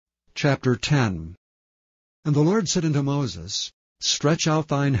Chapter 10. And the Lord said unto Moses, Stretch out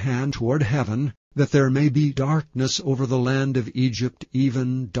thine hand toward heaven, that there may be darkness over the land of Egypt,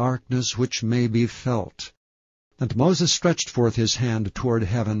 even darkness which may be felt. And Moses stretched forth his hand toward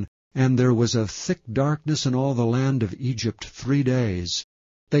heaven, and there was a thick darkness in all the land of Egypt 3 days.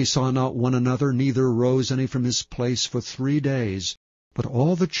 They saw not one another, neither rose any from his place for 3 days. But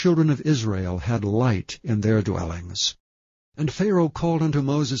all the children of Israel had light in their dwellings. And Pharaoh called unto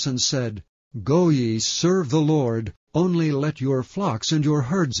Moses and said, Go ye, serve the Lord, only let your flocks and your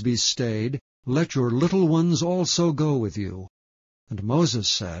herds be stayed, let your little ones also go with you. And Moses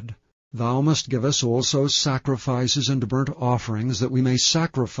said, Thou must give us also sacrifices and burnt offerings, that we may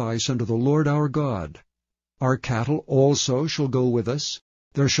sacrifice unto the Lord our God. Our cattle also shall go with us,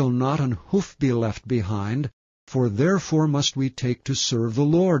 there shall not an hoof be left behind, for therefore must we take to serve the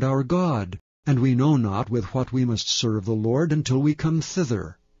Lord our God, and we know not with what we must serve the Lord until we come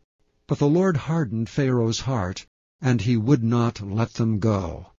thither. But the Lord hardened Pharaoh's heart, and he would not let them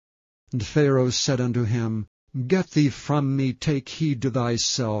go. And Pharaoh said unto him, Get thee from me, take heed to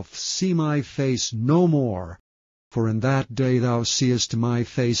thyself, see my face no more. For in that day thou seest my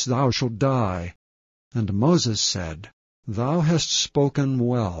face, thou shalt die. And Moses said, Thou hast spoken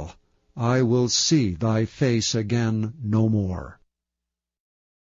well. I will see thy face again no more.